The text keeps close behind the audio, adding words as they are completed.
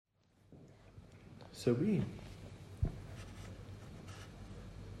So we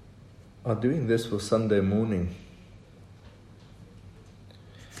are doing this for Sunday morning.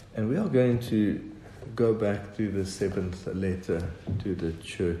 And we are going to go back to the 7th letter to the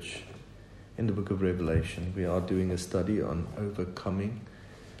church in the book of Revelation. We are doing a study on overcoming.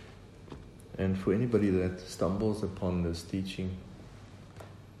 And for anybody that stumbles upon this teaching,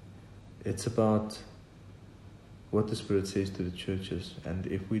 it's about what the Spirit says to the churches. And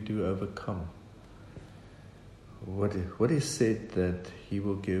if we do overcome, what is said that He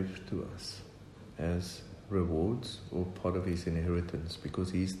will give to us as rewards or part of His inheritance,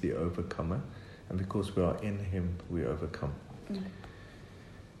 because He's the overcomer, and because we are in Him, we overcome. Mm.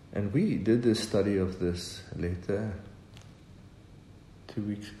 And we did the study of this letter 3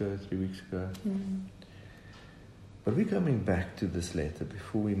 weeks ago. Mm. But we're coming back to this letter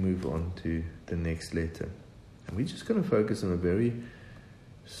before we move on to the next letter. And we're just going to focus on a very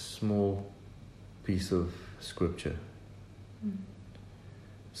small piece of scripture. Mm.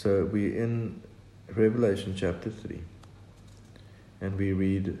 So we're in Revelation chapter 3, and we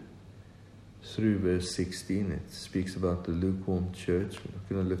read through verse 16. It speaks about the lukewarm church.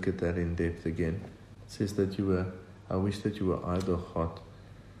 We're going to look at that in depth again. It says that I wish that you were either hot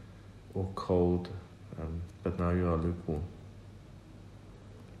or cold, but now you are lukewarm.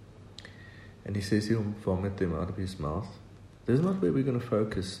 And he says he'll vomit them out of his mouth. This is not where we're going to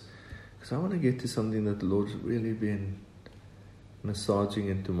focus, because I want to get to something that the Lord's really been massaging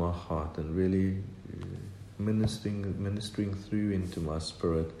into my heart and really ministering through into my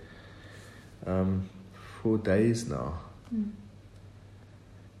spirit for days now. Mm.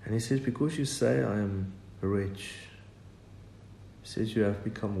 And he says, because you say I am rich, he says you have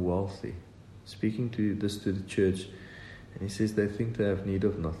become wealthy. Speaking to the church, and he says they think they have need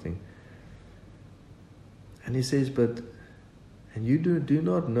of nothing. And he says, and you do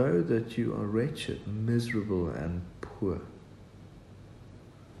not know that you are wretched, miserable, and poor.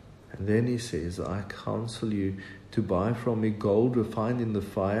 And then he says, I counsel you to buy from me gold refined in the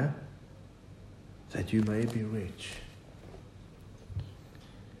fire, that you may be rich.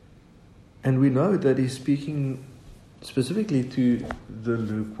 And we know that he's speaking specifically to the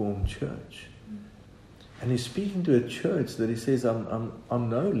lukewarm church. And he's speaking to a church that he says, I'm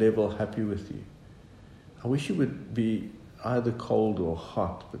no level happy with you. I wish you would be either cold or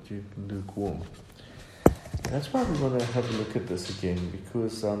hot, but you're lukewarm. That's why we want to have a look at this again,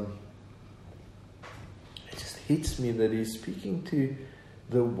 because it just hits me that he's speaking to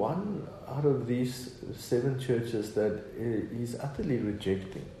the one out of these 7 churches that he's utterly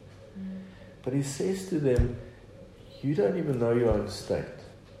rejecting. Mm. But he says to them, you don't even know your own state.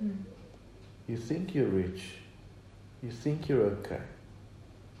 Mm. You think you're rich. You think you're okay.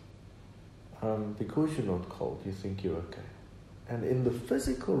 Because you're not cold, you think you're okay. And in the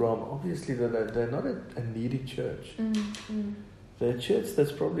physical realm, obviously they're not a needy church. They're a church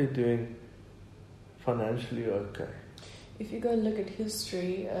that's probably doing financially okay. If you go look at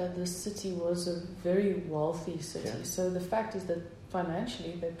history, the city was a very wealthy city. Yeah. So the fact is that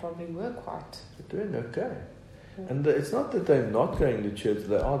financially they probably were quite... They're doing okay. Yeah. And it's not that they're not going to church,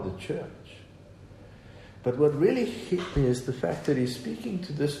 they are the church. But what really hit me is the fact that he's speaking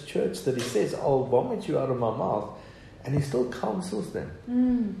to this church that he says, I'll vomit you out of my mouth. And he still counsels them.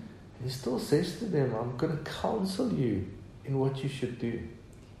 Mm. He still says to them, I'm going to counsel you in what you should do.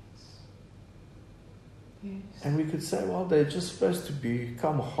 Yes. And we could say, well, they're just supposed to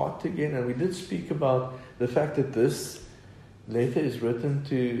become hot again. And we did speak about the fact that this letter is written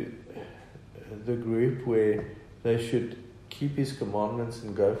to the group where they should keep His commandments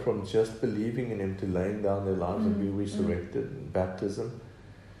and go from just believing in Him to laying down their lives and be resurrected in baptism.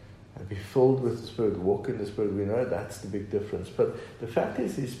 And be filled with the Spirit, walk in the Spirit. We know that's the big difference. But the fact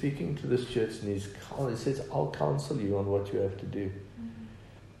is, he's speaking to this church and he says, I'll counsel you on what you have to do.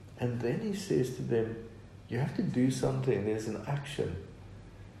 Mm-hmm. And then he says to them, you have to do something. There's an action.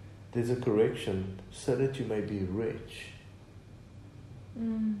 There's a correction so that you may be rich.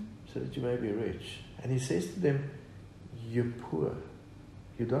 So that you may be rich. And he says to them, you're poor.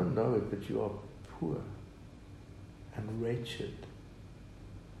 You don't know it, but you are poor and wretched.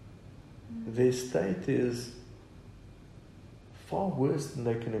 Their state is far worse than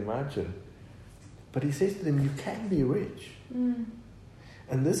they can imagine. But he says to them, you can be rich.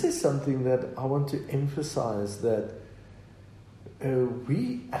 And this is something that I want to emphasize, that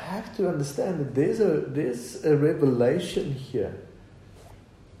we have to understand that there's a revelation here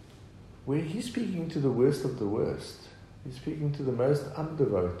where he's speaking to the worst of the worst. He's speaking to the most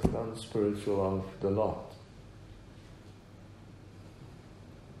undevoted, unspiritual of the lot.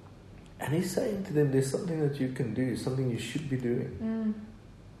 And he's saying to them, there's something that you can do, something you should be doing.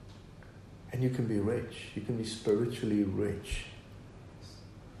 and you can be rich. You can be spiritually rich.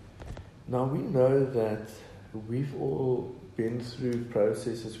 Now we know that we've all been through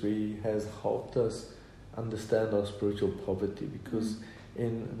processes where He has helped us understand our spiritual poverty, because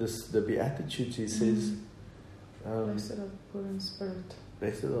in the Beatitudes He says, blessed are the poor in spirit.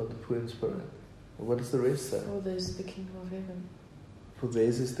 Blessed are the poor in spirit. What does the rest say? For theirs is the kingdom of heaven. For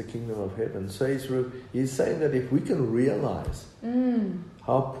theirs is the kingdom of heaven. So he's saying that if we can realize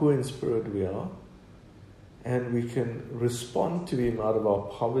how poor in spirit we are, and we can respond to Him out of our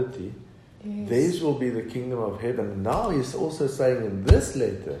poverty, theirs will be the kingdom of heaven. Now He's also saying in this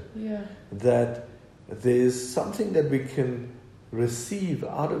letter that there's something that we can receive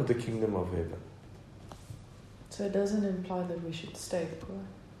out of the kingdom of heaven. So it doesn't imply that we should stay poor.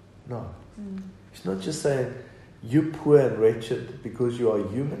 No. It's not just saying you're poor and wretched because you are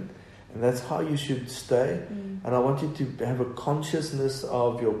human, and that's how you should stay. And I want you to have a consciousness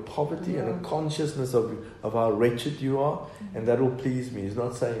of your poverty and a consciousness of how wretched you are, and that will please me. He's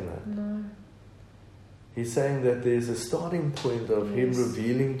not saying that. No. He's saying that there's a starting point of Him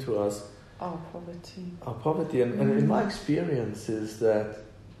revealing to us our poverty. Our poverty. And in my experience is that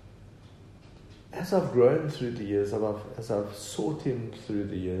as I've grown through the years, as I've sought Him through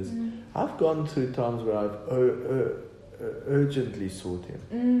the years, I've gone through times where I've urgently sought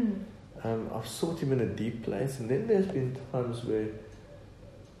Him. I've sought Him in a deep place, and then there's been times where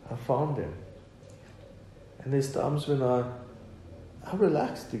I found Him. And there's times when I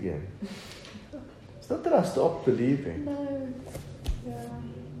relaxed again. It's not that I stopped believing. No. Yeah.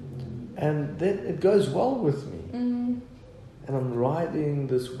 And then it goes well with me. And I'm riding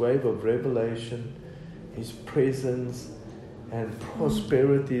this wave of revelation, His presence and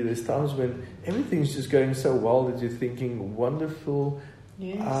prosperity. There's times when everything's just going so well that you're thinking, wonderful.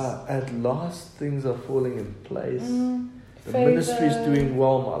 Yes. At last things are falling in place. The Favor. ministry is doing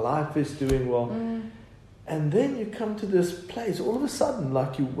well. My life is doing well. And then you come to this place. All of a sudden,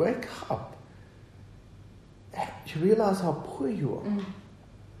 like you wake up, and you realize how poor you are.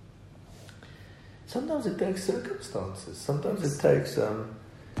 Sometimes it takes circumstances. Sometimes it takes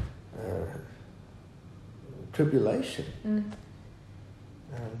tribulation.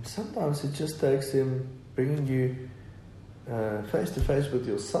 Sometimes it just takes Him bringing you face to face with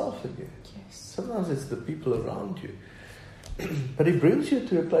yourself again. Yes. Sometimes it's the people around you. But He brings you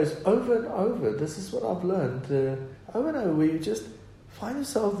to a place over and over. This is what I've learned. Over and over, where you just find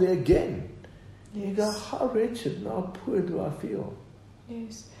yourself there again. Yes. You go, how wretched and how poor do I feel?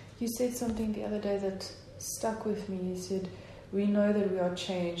 Yes. You said something the other day that stuck with me. You said, we know that we are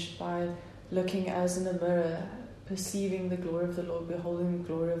changed by looking as in a mirror, perceiving the glory of the Lord, beholding the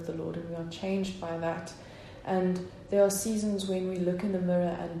glory of the Lord, and we are changed by that. And there are seasons when we look in the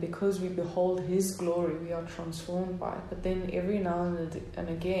mirror, and because we behold His glory, we are transformed by it. But then every now and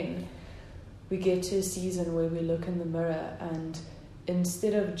again, we get to a season where we look in the mirror, and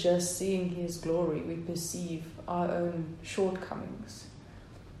instead of just seeing His glory, we perceive our own shortcomings.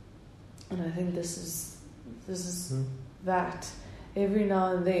 And I think this is that. Every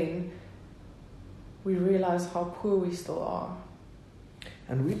now and then, we realize how poor we still are.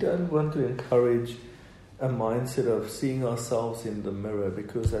 And we don't want to encourage a mindset of seeing ourselves in the mirror,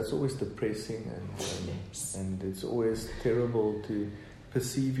 because that's always depressing and it's always terrible to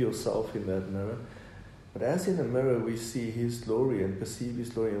perceive yourself in that mirror. But as in a mirror we see His glory and perceive His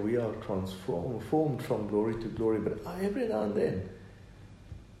glory, and we are formed from glory to glory. But every now and then,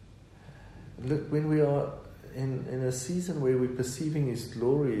 look, when we are in a season where we're perceiving His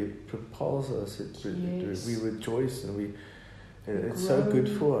glory, it propels us, we rejoice, and it's so good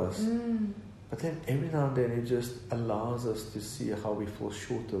for us. But then every now and then it just allows us to see how we fall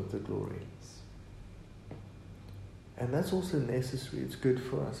short of the glory. And that's also necessary. It's good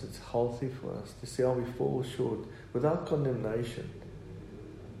for us. It's healthy for us to see how we fall short without condemnation.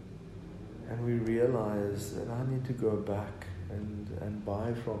 And we realize that I need to go back and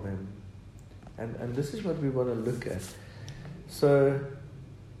buy from Him. And this is what we want to look at. So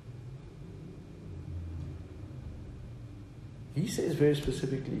He says very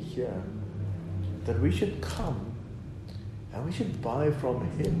specifically here that we should come and we should buy from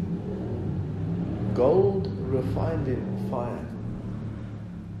Him gold refined in fire.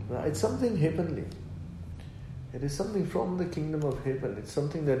 Now, it's something heavenly. It is something from the kingdom of heaven. It's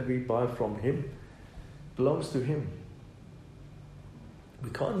something that we buy from Him. It belongs to Him.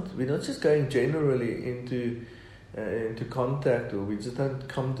 We're not just going generally into contact, or we just don't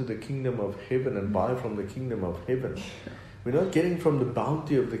come to the kingdom of heaven and buy from the kingdom of heaven. We're not getting from the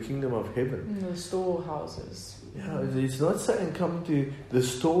bounty of the kingdom of heaven. The storehouses. Yeah, it's not saying come to the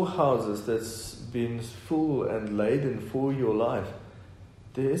storehouses that's been full and laden for your life.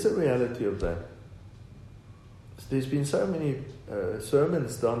 there is a reality of that. There's been so many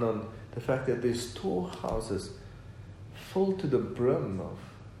sermons done on the fact that there's storehouses full to the brim of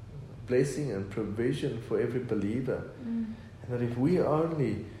blessing and provision for every believer. And that if we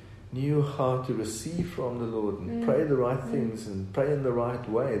only knew how to receive from the Lord and pray the right things and pray in the right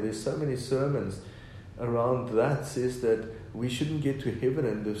way, there's so many sermons around that says that we shouldn't get to heaven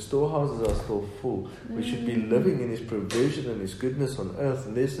and the storehouses are still full. We should be living in His provision and His goodness on earth,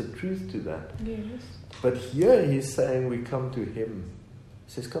 and there's the truth to that. Yes. But here He's saying we come to Him.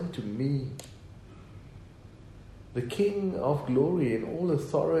 He says, come to me. The King of glory in all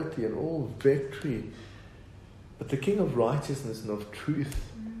authority and all victory, but the King of righteousness and of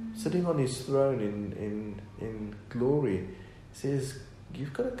truth, sitting on His throne in glory, says,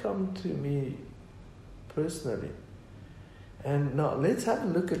 you've got to come to me personally. And now let's have a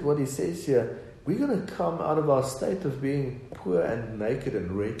look at what He says here. We're going to come out of our state of being poor and naked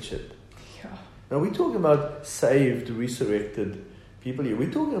and wretched. Yeah. Now we're talking about saved, resurrected people here.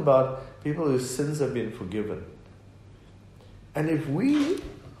 We're talking about people whose sins have been forgiven. And if we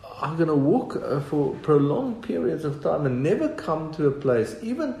are going to walk for prolonged periods of time and never come to a place,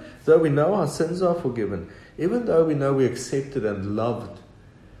 even though we know our sins are forgiven, even though we know we're accepted and loved,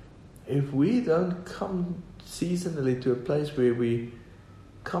 if we don't come seasonally to a place where we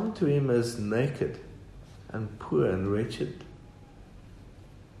come to Him as naked and poor and wretched,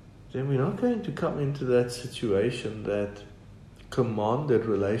 then we're not going to come into that situation, that commanded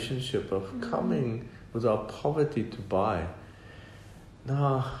relationship of coming with our poverty to buy.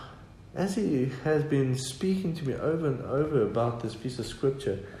 Now, as He has been speaking to me over and over about this piece of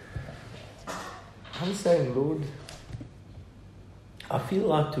scripture, I'm saying, Lord, I feel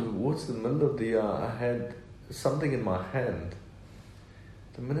like towards the middle of the year I had something in my hand.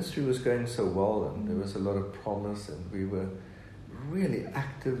 The ministry was going so well and there was a lot of promise and we were really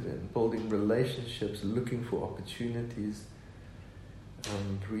active in building relationships, looking for opportunities,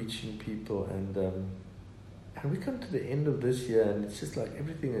 reaching people, and we come to the end of this year and it's just like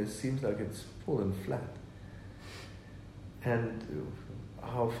everything seems like it's fallen flat. And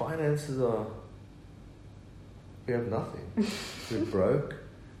our finances we have nothing. We're broke.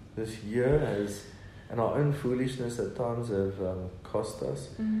 This year and our own foolishness at times have cost us.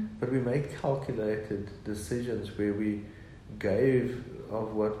 But we made calculated decisions where we gave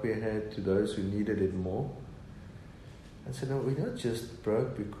of what we had to those who needed it more. And so no, we're not just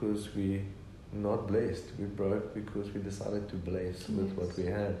broke because we're not blessed. We're broke because we decided to bless with what we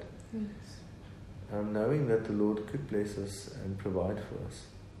had. Yes. Knowing that the Lord could bless us and provide for us.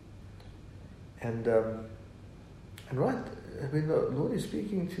 And right, when the Lord is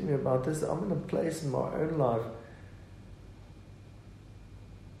speaking to me about this, I'm in a place in my own life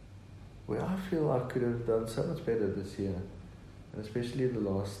where I feel I could have done so much better this year, and especially the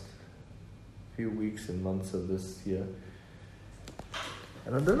last few weeks and months of this year.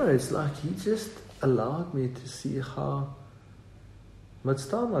 And I don't know, it's like He just allowed me to see how much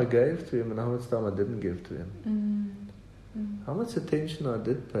time I gave to Him and how much time I didn't give to Him. How much attention I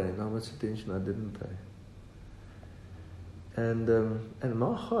did pay and how much attention I didn't pay. And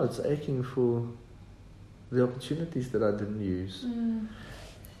my heart's aching for the opportunities that I didn't use.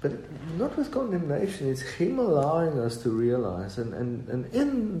 But not with condemnation, it's Him allowing us to realize. And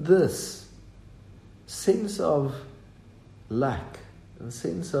in this sense of lack and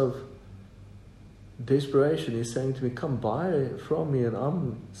sense of desperation, He's saying to me, come buy from me. And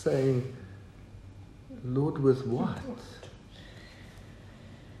I'm saying, Lord, with what?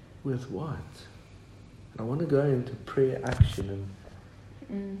 With what? I want to go into prayer action,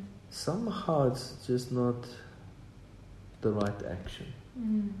 and somehow it's just not the right action.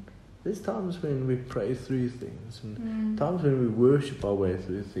 There's times when we pray through things, and times when we worship our way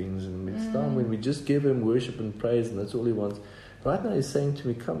through things, and it's time when we just give Him worship and praise, and that's all He wants. Right now He's saying to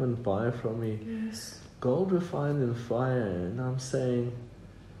me, come and buy from me. Yes. Gold refined in fire. And I'm saying,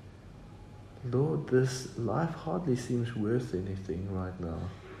 Lord, this life hardly seems worth anything right now.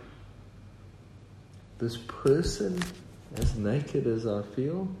 This person, as naked as I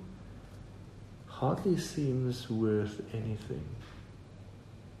feel, hardly seems worth anything.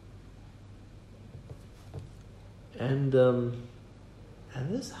 And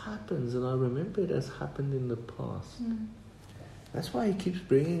this happens, and I remember it has happened in the past. That's why He keeps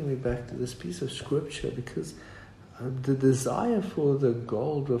bringing me back to this piece of scripture, because the desire for the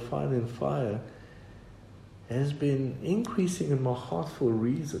gold refined in fire has been increasing in my heart for a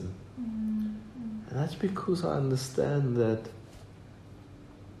reason. And that's because I understand that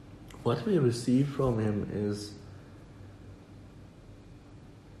what we receive from Him is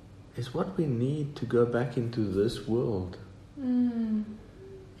what we need to go back into this world.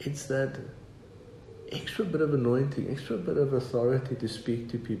 it's that extra bit of anointing, extra bit of authority to speak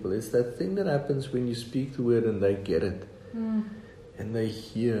to people. It's that thing that happens when you speak the word and they get it. And they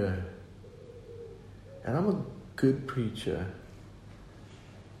hear. And I'm a good preacher.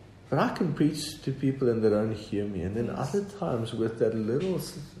 But I can preach to people and they don't hear me. And then other times with that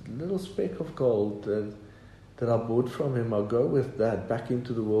little speck of gold that I bought from him, I'll go with that back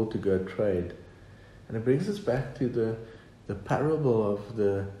into the world to go trade. And it brings us back to the parable of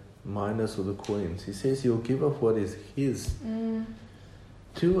the miners or the coins. He says he'll give up what is his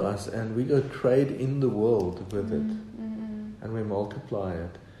to us, and we go trade in the world with it, and we multiply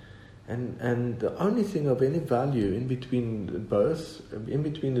it. And the only thing of any value in between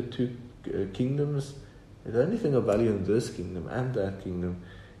the two kingdoms, the only thing of value in this kingdom and that kingdom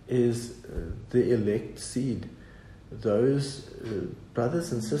is the elect seed, those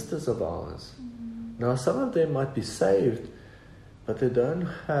brothers and sisters of ours. Now, some of them might be saved, but they don't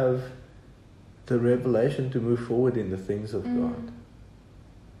have the revelation to move forward in the things of God.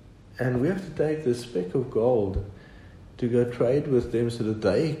 And we have to take this speck of gold to go trade with them so that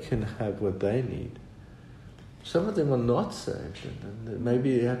they can have what they need. Some of them are not saved, and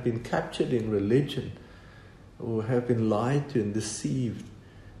maybe have been captured in religion or have been lied to and deceived.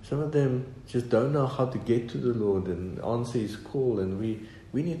 Some of them just don't know how to get to the Lord and answer His call, and we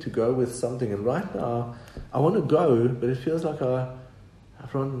need to go with something. And right now, I want to go, but it feels like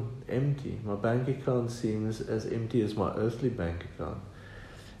I've run empty. My bank account seems as empty as my earthly bank account.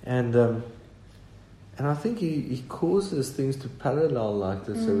 And I think he causes things to parallel like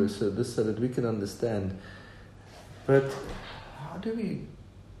this, so that we can understand. But how do we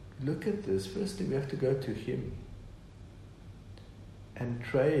look at this? Firstly, we have to go to Him and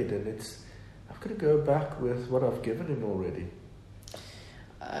trade, and I've got to go back with what I've given Him already.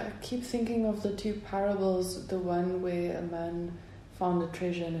 I keep thinking of the two parables, the one where a man found a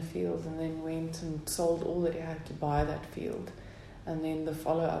treasure in a field and then went and sold all that he had to buy that field. And then the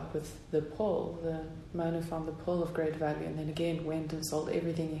follow-up with the pearl, the man who found the pearl of great value and then again went and sold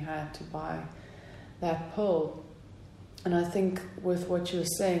everything he had to buy that pearl. And I think with what you're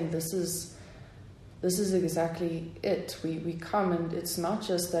saying, this is exactly it. We come, and it's not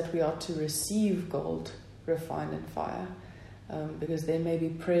just that we are to receive gold refined in fire, because there may be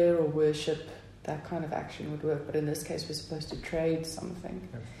prayer or worship, that kind of action would work, but in this case we're supposed to trade something.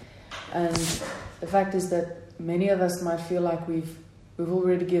 And the fact is that many of us might feel like we've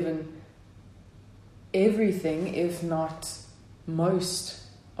already given everything, if not most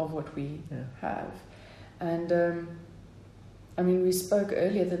of what we have. And I mean, we spoke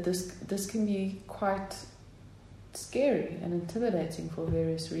earlier that this can be quite scary and intimidating for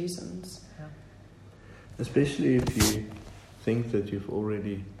various reasons. Yeah. Especially if you think that you've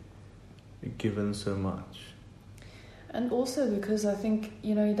already given so much. And also because I think,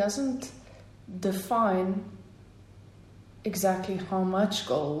 he doesn't define exactly how much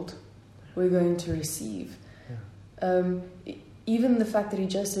gold we're going to receive. Yeah. Even the fact that he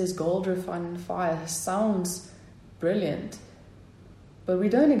just says gold refined in fire sounds brilliant, but we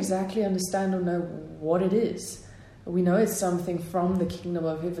don't exactly understand or know what it is. We know it's something from the kingdom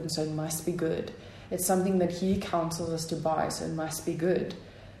of heaven, so it must be good. It's something that He counsels us to buy, so it must be good.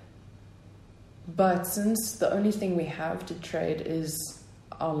 But since the only thing we have to trade is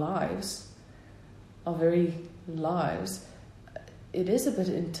our lives, our very lives, it is a bit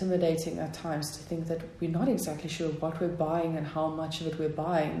intimidating at times to think that we're not exactly sure what we're buying and how much of it we're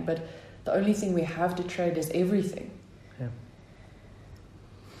buying, but the only thing we have to trade is everything. Yeah.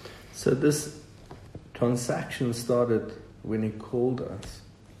 So this transaction started when He called us.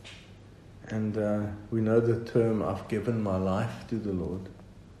 And we know the term, I've given my life to the Lord.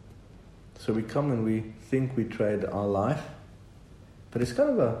 So we come and we think we trade our life, but it's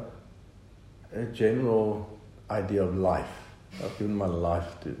kind of a general idea of life. I've given my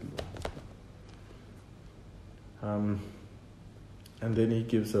life to the Lord. And then He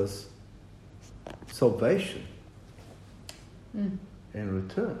gives us salvation in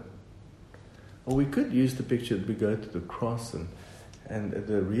return. Or we could use the picture that we go to the cross, and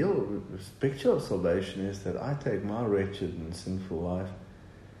the real picture of salvation is that I take my wretched and sinful life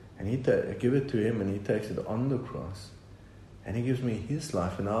and I give it to Him, and He takes it on the cross, and He gives me His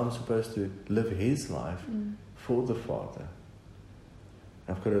life, and now I'm supposed to live His life for the Father.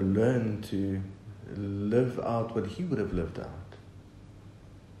 I've got to learn to live out what He would have lived out.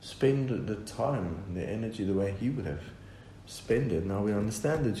 Spend the time and the energy the way He would have spent it. Now we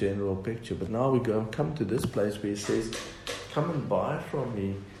understand the general picture, but now we come to this place where He says, come and buy from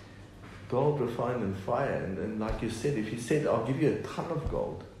me gold refined in fire. And like you said, if He said, I'll give you a ton of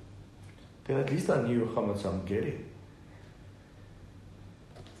gold, then at least I knew how much I'm getting.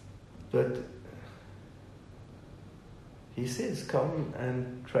 But he says, come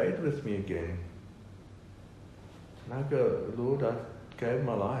and trade with me again. And I go, Lord, I gave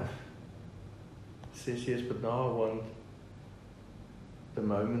my life. He says, yes, but now I want the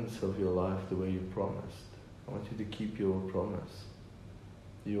moments of your life the way you promised. I want you to keep your promise,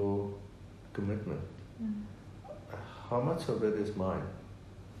 your commitment. How much of it is mine?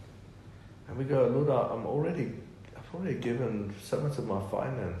 And we go, Lord, I've already given so much of my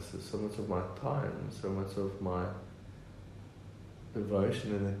finances, so much of my time, so much of my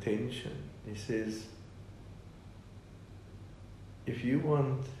devotion and attention. He says, if you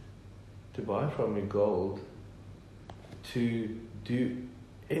want to buy from me gold, to do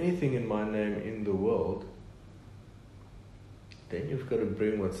anything in my name in the world, then you've got to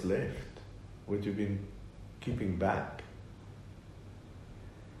bring what's left, what you've been keeping back.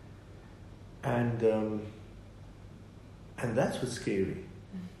 And that's what's scary.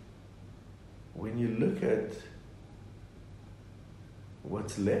 When you look at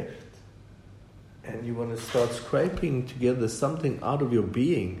what's left and you want to start scraping together something out of your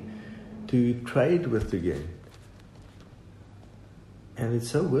being to trade with again. And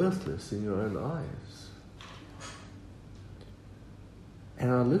it's so worthless in your own eyes.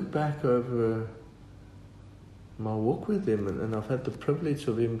 And I look back over my walk with him, and I've had the privilege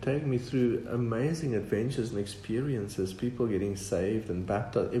of him taking me through amazing adventures and experiences, people getting saved and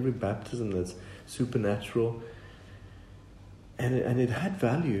baptized, every baptism that's supernatural. And it had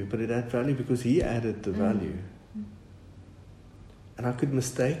value, but it had value because he added the value. And I could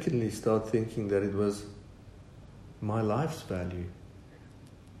mistakenly start thinking that it was my life's value.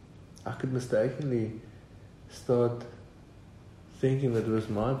 I could mistakenly start thinking that it was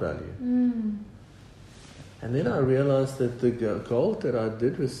my value. And then I realized that the gold that I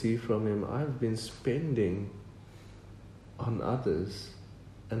did receive from him, I've been spending on others.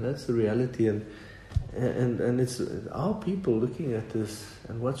 And that's the reality. And it's our people looking at this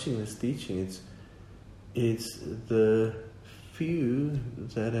and watching this teaching. It's the few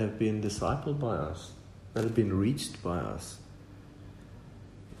that have been discipled by us, that have been reached by us.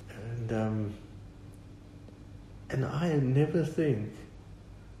 And I never think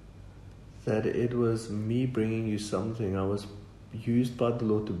that it was me bringing you something. I was used by the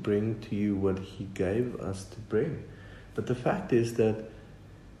Lord to bring to you what He gave us to bring. But the fact is that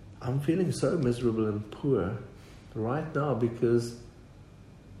I'm feeling so miserable and poor right now because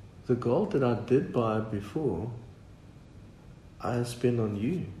the gold that I did buy before, I spent on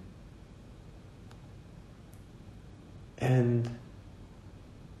you. And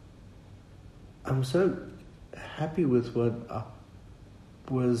I'm so happy with what I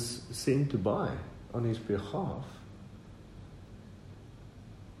was sent to buy on His behalf.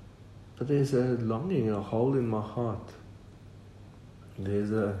 But there's a longing, a hole in my heart.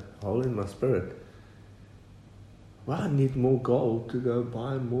 There's a hole in my spirit. Well, I need more gold to go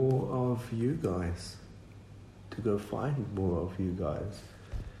buy more of you guys, to go find more of you guys.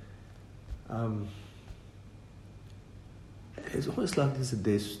 It's almost like my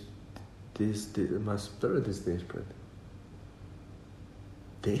spirit is desperate.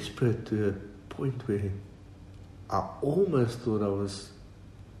 Desperate to a point where I almost thought I was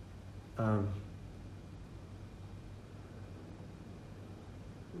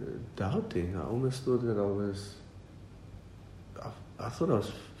doubting. I almost thought that I thought I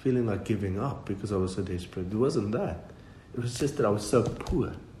was feeling like giving up because I was so desperate. It wasn't that. It was just that I was so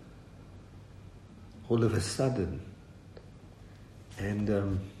poor all of a sudden. And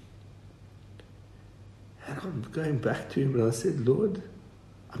I'm going back to Him and I said, Lord,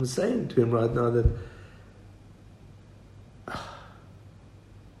 I'm saying to Him right now that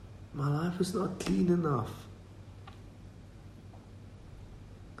my life is not clean enough.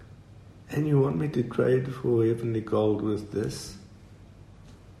 And you want me to trade for heavenly gold with this?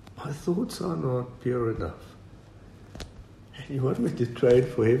 My thoughts are not pure enough. And you want me to trade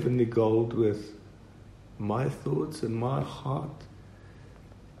for heavenly gold with my thoughts and my heart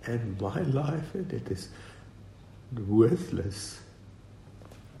and my life, and it is worthless.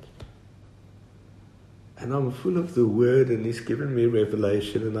 And I'm full of the Word, and He's given me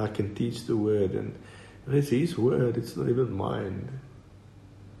revelation, and I can teach the Word, and it's His Word, it's not even mine.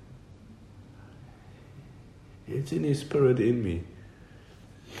 It's in His Spirit in me.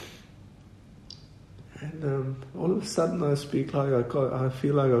 And all of a sudden I speak like I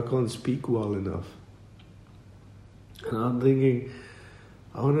feel like I can't speak well enough. And I'm thinking,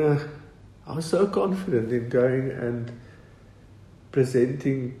 I was so confident in going and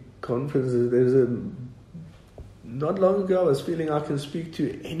presenting conferences. Not long ago I was feeling I can speak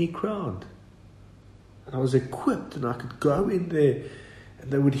to any crowd. And I was equipped and I could go in there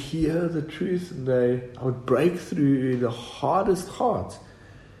And they would hear the truth, and I would break through the hardest hearts.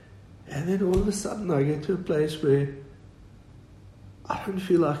 And then all of a sudden I get to a place where I don't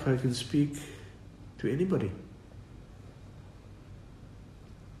feel like I can speak to anybody.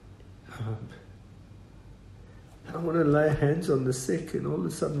 And I want to lay hands on the sick, and all of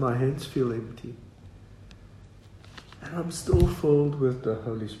a sudden my hands feel empty. And I'm still filled with the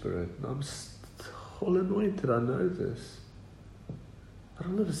Holy Spirit. And I'm still anointed, I know this. But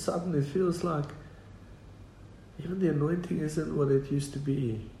all of a sudden it feels like even the anointing isn't what it used to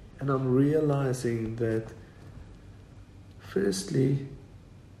be. And I'm realizing that, firstly,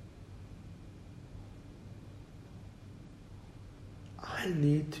 I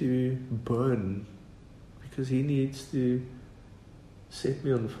need to burn, because He needs to set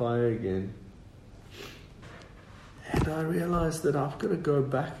me on fire again. And I realized that I've got to go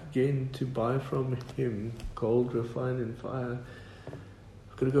back again to buy from Him, gold refined in fire.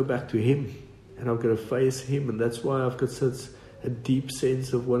 I've got to go back to Him, and I've got to face Him. And that's why I've got such a deep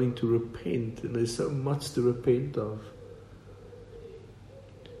sense of wanting to repent, and there's so much to repent of.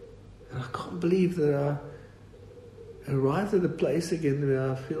 And I can't believe that I arrived at a place again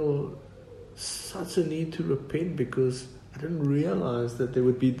where I feel such a need to repent, because I didn't realize that there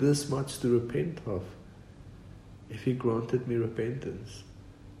would be this much to repent of if He granted me repentance.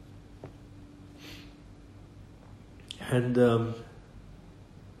 And the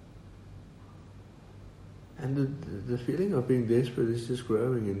feeling of being desperate is just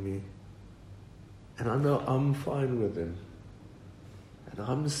growing in me. And I know I'm fine with Him. And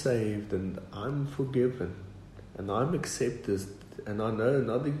I'm saved, and I'm forgiven, and I'm accepted, and I know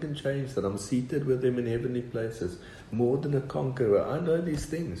nothing can change that. I'm seated with Him in heavenly places, more than a conqueror. I know these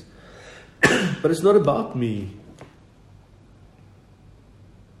things. But it's not about me.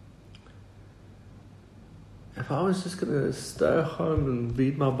 If I was just going to stay home and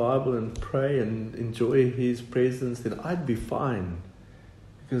read my Bible and pray and enjoy His presence, then I'd be fine.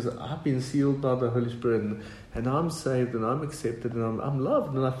 Because I've been sealed by the Holy Spirit, and I'm saved, and I'm accepted, and I'm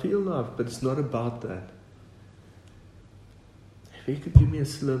loved, and I feel loved. But it's not about that. If He could give me a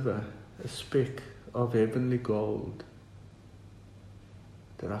sliver, a speck of heavenly gold,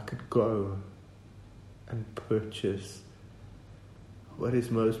 that I could go and purchase what is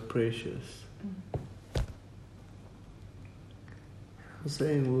most precious. I'm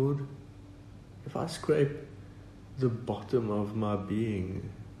saying, Lord, if I scrape the bottom of my being,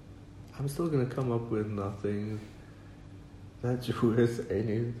 I'm still going to come up with nothing that's worth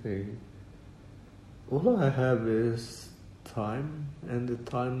anything. All I have is time, and the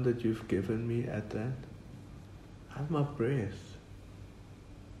time that You've given me at that. I have my breath.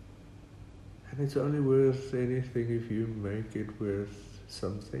 And it's only worth anything if You make it worth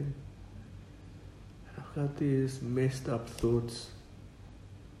something. And I've got these messed up thoughts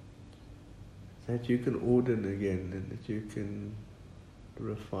that You can order again, and that You can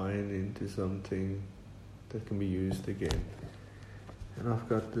refine into something that can be used again. And I've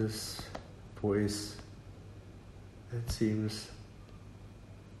got this voice that seems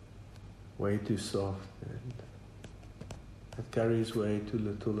way too soft, and that carries way too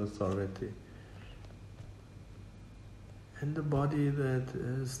little authority. And the body that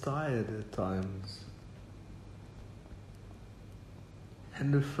is tired at times.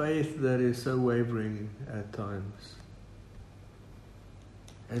 And the faith that is so wavering at times.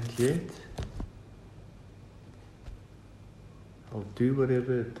 And yet, I'll do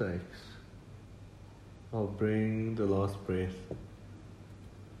whatever it takes. I'll bring the last breath.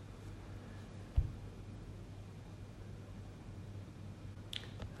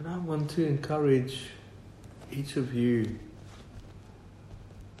 And I want to encourage each of you.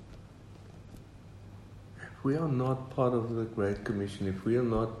 If we are not part of the Great Commission, if we are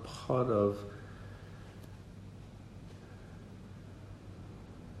not part of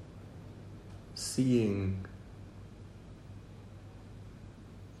seeing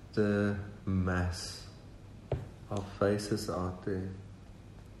the mass of faces out there,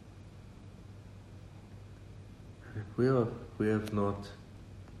 and if we're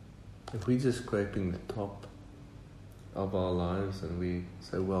just scraping the top of our lives, and we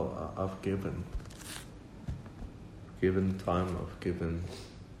say, well, I've given time, I've given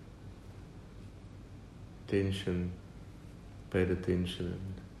attention, paid attention,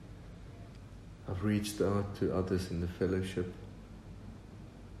 and I've reached out to others in the fellowship.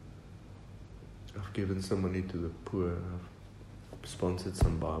 I've given some money to the poor. I've sponsored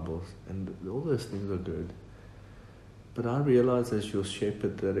some Bibles, and all those things are good. But I realize as your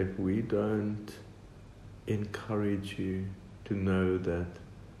shepherd that if we don't encourage you to know that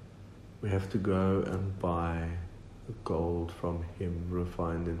we have to go and buy gold from Him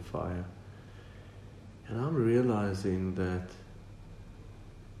refined in fire. And I'm realizing that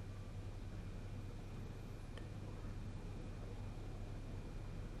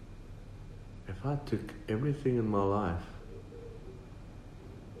if I took everything in my life,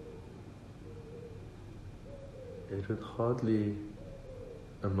 it would hardly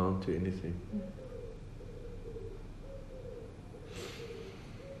amount to anything.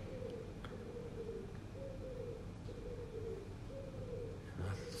 I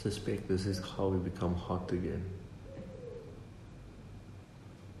suspect this is how we become hot again.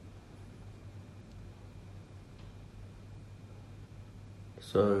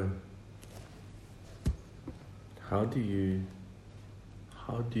 So, how do you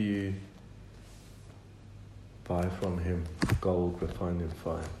buy from Him gold refined in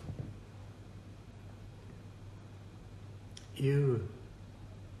fire? You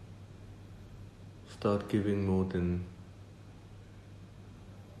start giving more than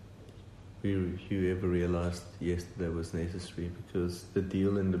you ever realized yesterday was necessary, because the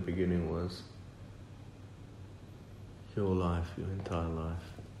deal in the beginning was your life, your entire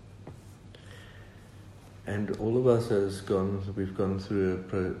life. And all of us we've gone through a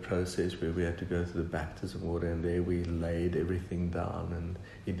process where we had to go through the baptism water, and there we laid everything down, and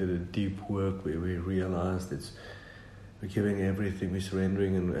He did a deep work where we realized we're giving everything, we're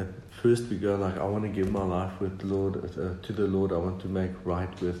surrendering, and at first we go like, I want to give my life with the Lord, to the Lord, I want to make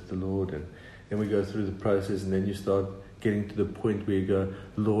right with the Lord, and then we go through the process, and then you start getting to the point where you go,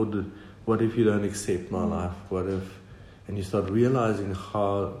 Lord, what if you don't accept my life? What if? And you start realizing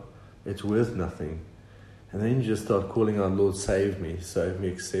how it's worth nothing. And then you just start calling out, Lord, save me,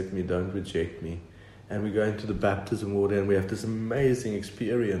 accept me, don't reject me. And we go into the baptism water, and we have this amazing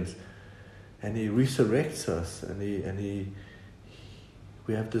experience. And He resurrects us, and we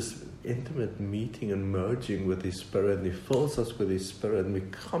have this intimate meeting and merging with His Spirit, and He fills us with His Spirit, and we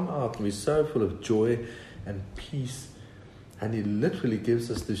come out and we're so full of joy and peace. And He literally gives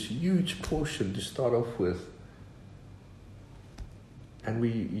us this huge portion to start off with. And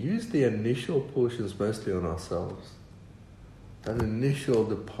we use the initial portions mostly on ourselves. That initial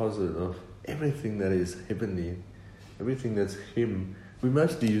deposit of everything that is heavenly, everything that's Him, we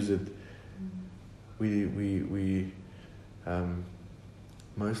mostly use it. We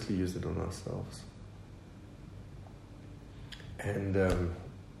mostly use it on ourselves. And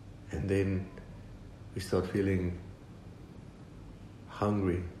then we start feeling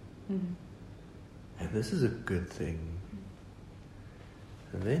hungry. And this is a good thing.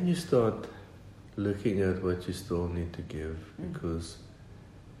 And then you start looking at what you still need to give, because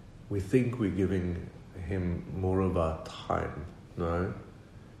we think we're giving Him more of our time. No,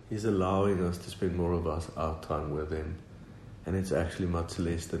 He's allowing us to spend more of our time with Him, and it's actually much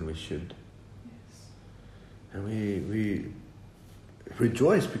less than we should. Yes. And we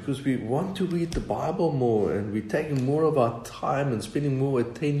rejoice because we want to read the Bible more, and we're taking more of our time and spending more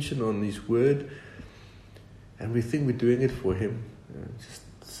attention on His Word, and we think we're doing it for Him. Just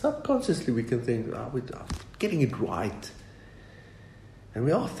subconsciously we can think, we're getting it right. And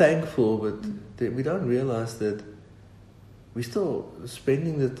we are thankful, but we don't realize that we're still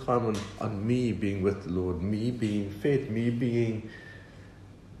spending the time on me being with the Lord, me being fed, me being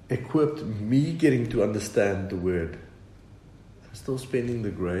equipped, me getting to understand the Word. I'm still spending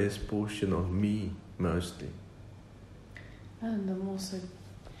the greatest portion on me, mostly. And I'm also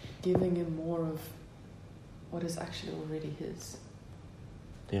giving Him more of what is actually already His.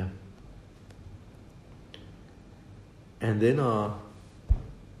 Yeah. And then our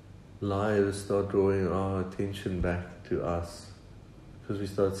lives start drawing our attention back to us, because we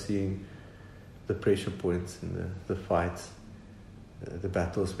start seeing the pressure points and the fights, the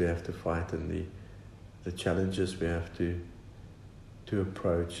battles we have to fight, and the challenges we have to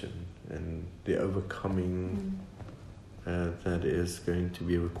approach, and the overcoming that is going to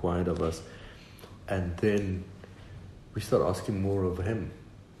be required of us. And then we start asking more of Him.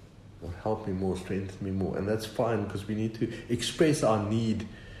 Lord, help me more, strengthen me more. And that's fine, because we need to express our need.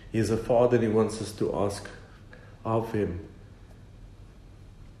 He is a Father, and He wants us to ask of Him.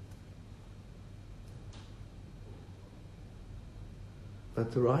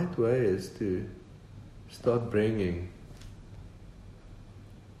 But the right way is to start bringing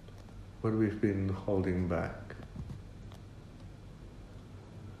what we've been holding back.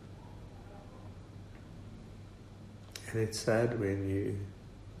 And it's sad when you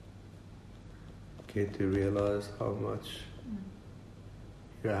get to realize how much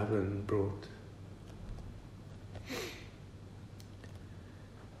you haven't brought.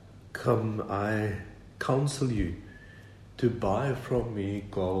 Come, I counsel you to buy from me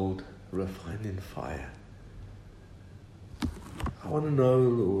gold refined in fire, I want to know,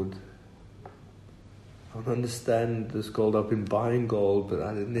 Lord. I want to understand this gold. I've been buying gold, but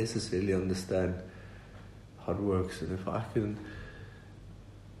I didn't necessarily understand how it works. And if I can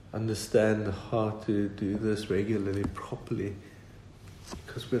understand how to do this regularly, properly,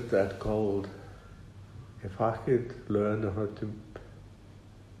 because with that gold, if I could learn how to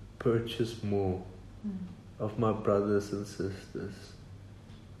purchase more of my brothers and sisters,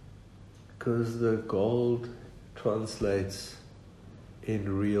 because the gold translates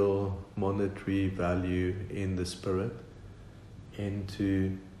in real monetary value in the spirit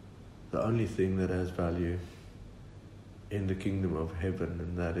into the only thing that has value in the kingdom of heaven,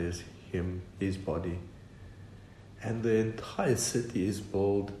 and that is him, his body. And the entire city is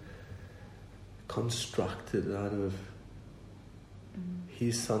built, constructed out of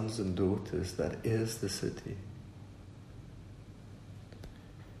his sons and daughters. That is the city.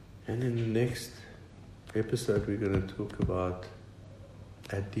 And in the next episode, we're going to talk about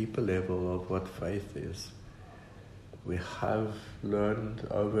a deeper level of what faith is. We have learned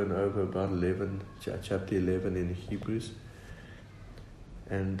over and over about chapter 11 in Hebrews,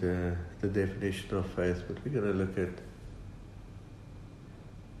 and the definition of faith, but we're going to look at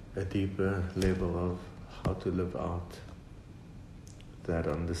a deeper level of how to live out that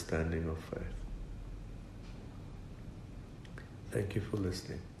understanding of faith. Thank you for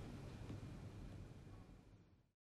listening.